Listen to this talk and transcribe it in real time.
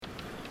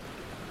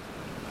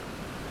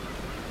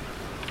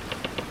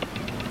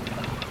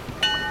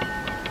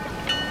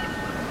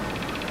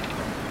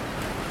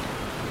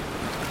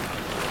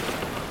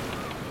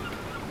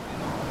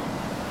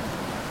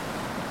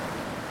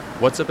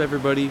What's up,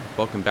 everybody?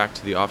 Welcome back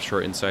to the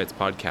Offshore Insights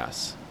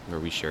podcast,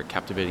 where we share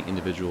captivating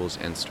individuals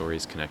and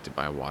stories connected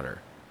by water.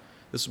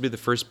 This will be the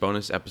first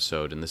bonus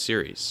episode in the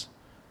series.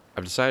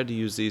 I've decided to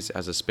use these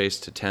as a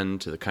space to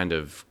tend to the kind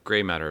of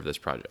gray matter of this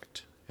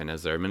project, and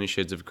as there are many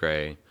shades of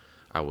gray,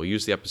 I will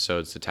use the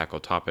episodes to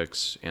tackle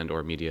topics and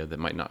or media that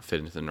might not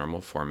fit into the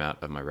normal format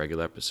of my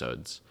regular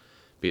episodes,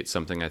 be it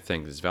something I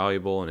think is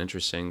valuable and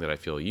interesting that I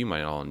feel you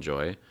might all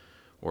enjoy,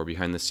 or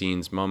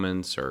behind-the-scenes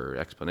moments or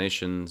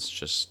explanations,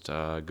 just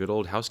good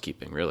old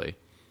housekeeping, really.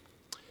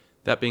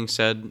 That being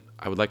said,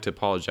 I would like to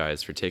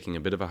apologize for taking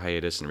a bit of a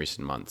hiatus in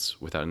recent months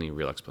without any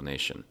real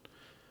explanation.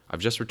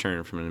 I've just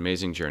returned from an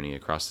amazing journey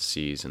across the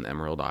seas in the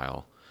Emerald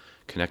Isle,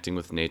 connecting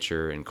with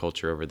nature and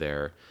culture over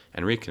there,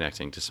 and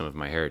reconnecting to some of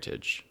my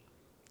heritage.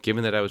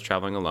 Given that I was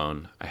traveling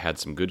alone, I had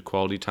some good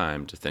quality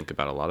time to think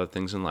about a lot of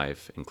things in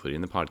life,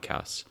 including the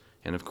podcasts,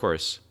 and of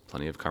course,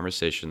 plenty of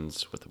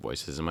conversations with the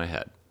voices in my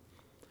head.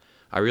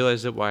 I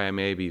realize that while I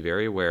may be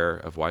very aware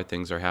of why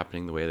things are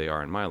happening the way they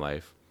are in my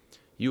life,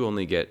 you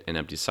only get an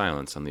empty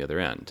silence on the other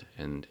end,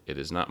 and it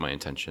is not my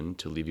intention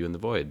to leave you in the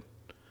void,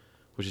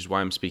 which is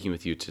why I'm speaking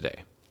with you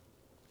today.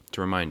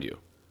 To remind you,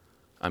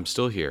 I'm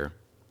still here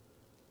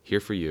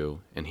for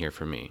you, and here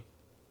for me.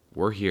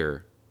 We're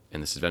here,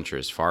 and this adventure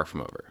is far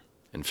from over.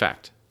 In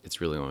fact, it's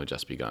really only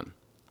just begun.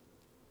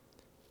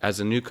 As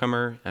a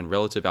newcomer and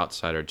relative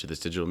outsider to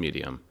this digital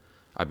medium,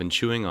 I've been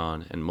chewing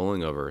on and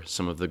mulling over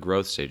some of the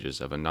growth stages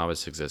of a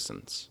novice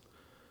existence.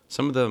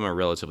 Some of them are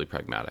relatively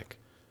pragmatic,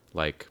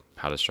 like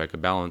how to strike a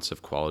balance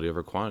of quality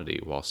over quantity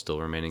while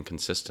still remaining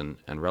consistent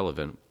and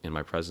relevant in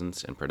my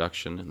presence and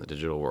production in the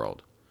digital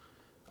world.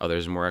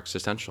 Others are more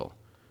existential,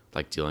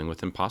 like dealing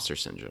with imposter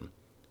syndrome.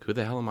 Who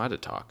the hell am I to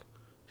talk?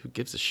 Who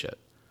gives a shit?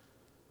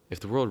 If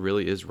the world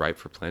really is ripe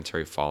for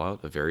planetary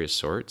fallout of various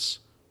sorts,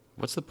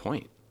 what's the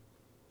point?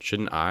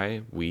 Shouldn't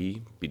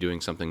we be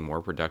doing something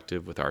more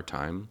productive with our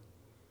time?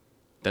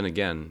 Then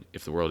again,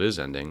 if the world is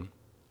ending,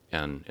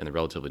 and in the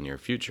relatively near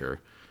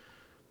future,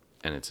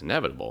 and it's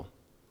inevitable,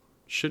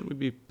 shouldn't we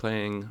be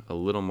playing a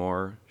little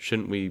more?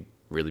 Shouldn't we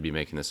really be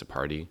making this a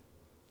party?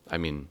 I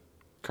mean,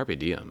 carpe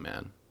diem,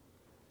 man.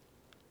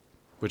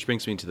 Which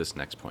brings me to this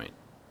next point.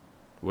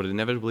 What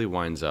inevitably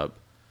winds up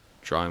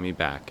drawing me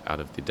back out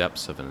of the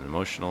depths of an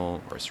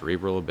emotional or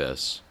cerebral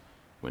abyss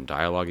when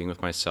dialoguing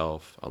with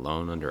myself,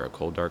 alone under a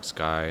cold dark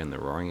sky in the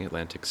roaring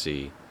Atlantic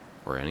Sea,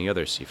 or any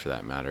other sea for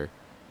that matter,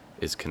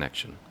 is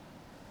connection.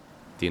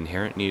 The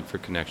inherent need for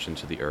connection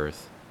to the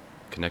earth,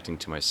 connecting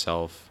to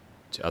myself,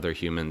 to other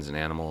humans and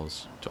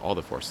animals, to all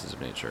the forces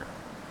of nature.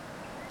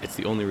 It's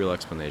the only real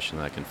explanation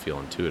that I can feel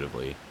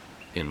intuitively,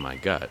 in my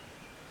gut,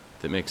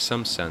 that makes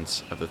some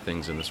sense of the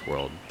things in this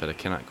world that I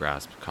cannot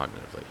grasp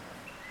cognitively.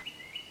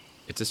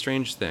 It's a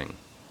strange thing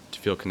to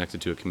feel connected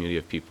to a community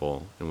of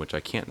people in which I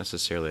can't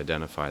necessarily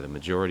identify the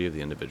majority of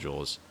the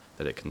individuals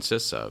that it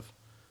consists of,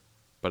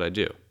 but I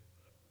do.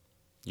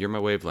 You're my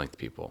wavelength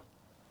people.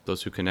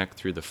 Those who connect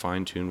through the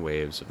fine-tuned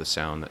waves of the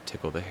sound that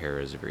tickle the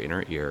hairs of your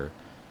inner ear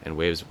and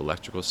waves of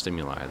electrical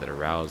stimuli that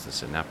arouse the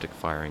synaptic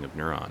firing of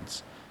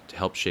neurons to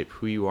help shape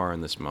who you are in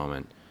this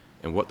moment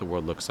and what the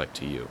world looks like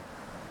to you,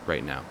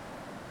 right now.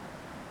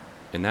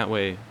 In that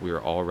way, we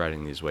are all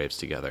riding these waves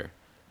together,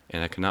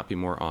 and I cannot be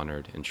more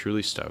honored and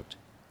truly stoked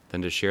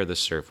than to share this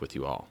surf with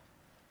you all.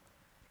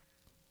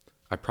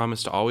 I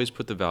promise to always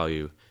put the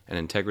value and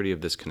integrity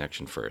of this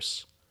connection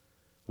first.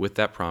 With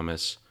that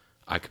promise,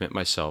 I commit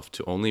myself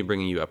to only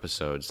bringing you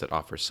episodes that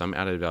offer some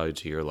added value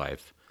to your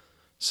life,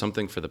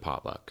 something for the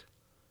potluck.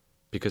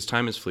 Because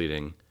time is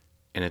fleeting,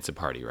 and it's a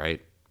party,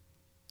 right?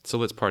 So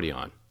let's party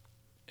on,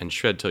 and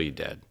shred till you're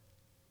dead.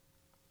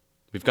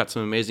 We've got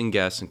some amazing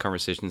guests and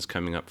conversations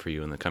coming up for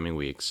you in the coming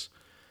weeks.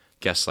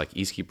 Guests like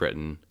Easky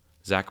Britton,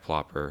 Zach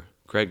Plopper,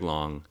 Greg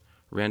Long,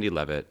 Randy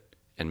Levitt,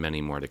 and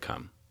many more to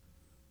come.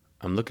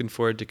 I'm looking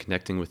forward to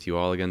connecting with you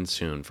all again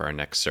soon for our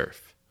next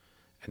surf.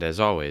 And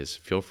as always,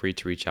 feel free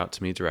to reach out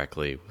to me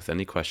directly with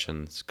any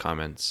questions,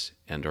 comments,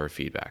 and or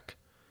feedback.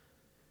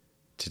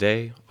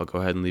 Today, I'll go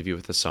ahead and leave you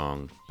with a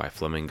song by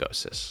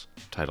Flamingosis,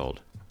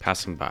 titled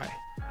Passing By.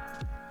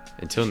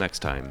 Until next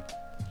time,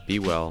 be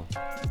well,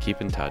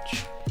 keep in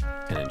touch,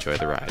 and enjoy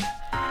the ride.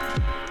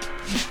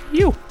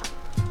 You!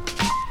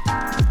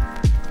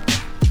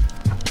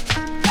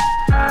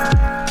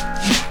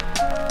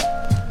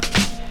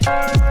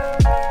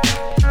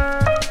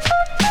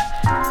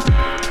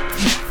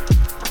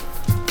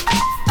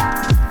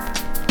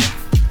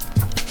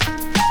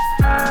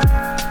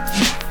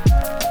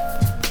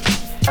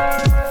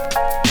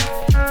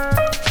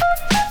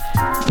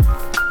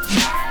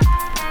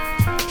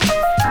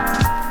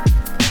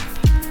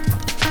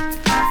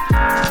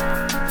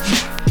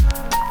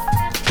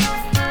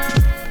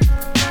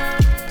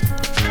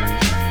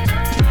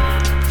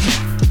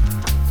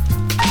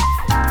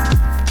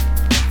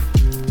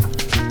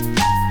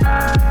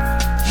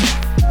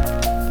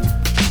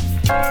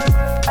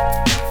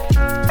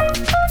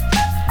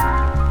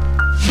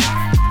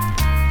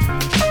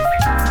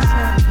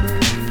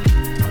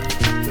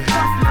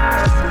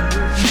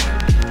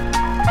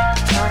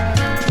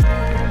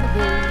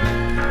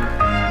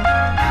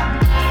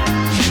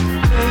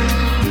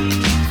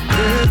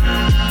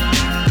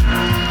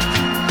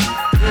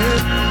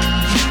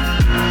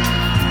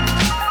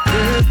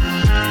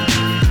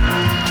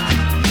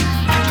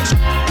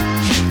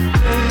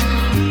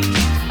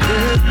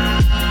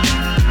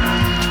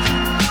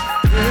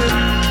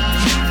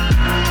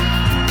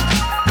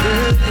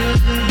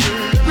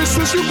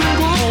 since you've been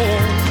gone.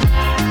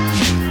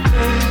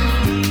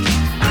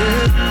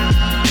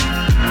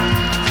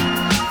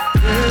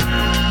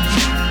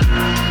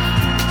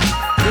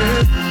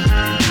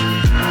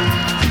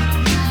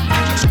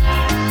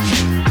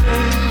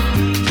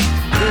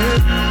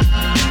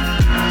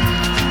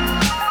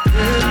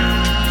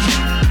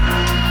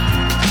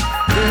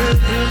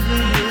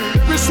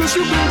 Ever since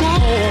you've been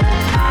gone.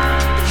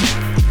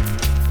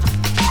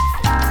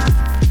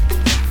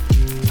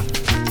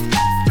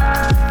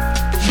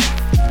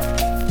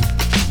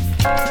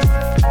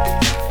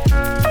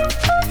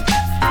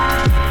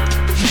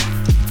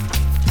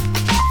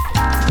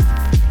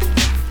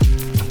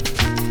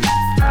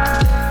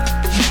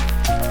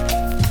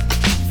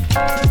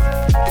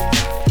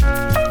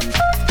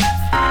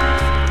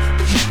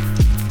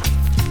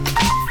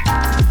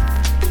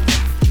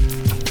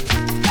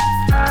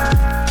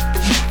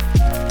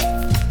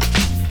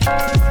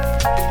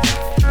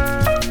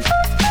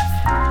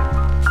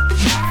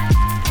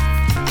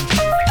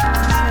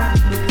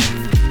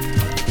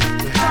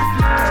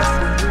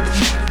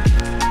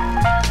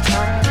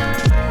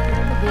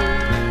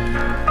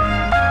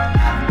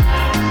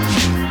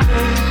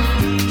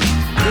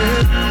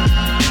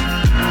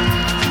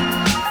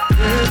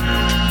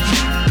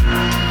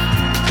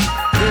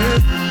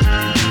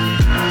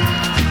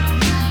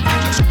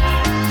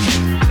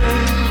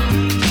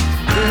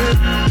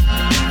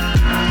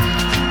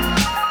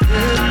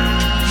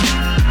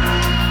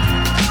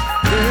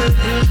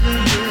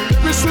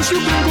 Ever since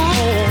you've been gone.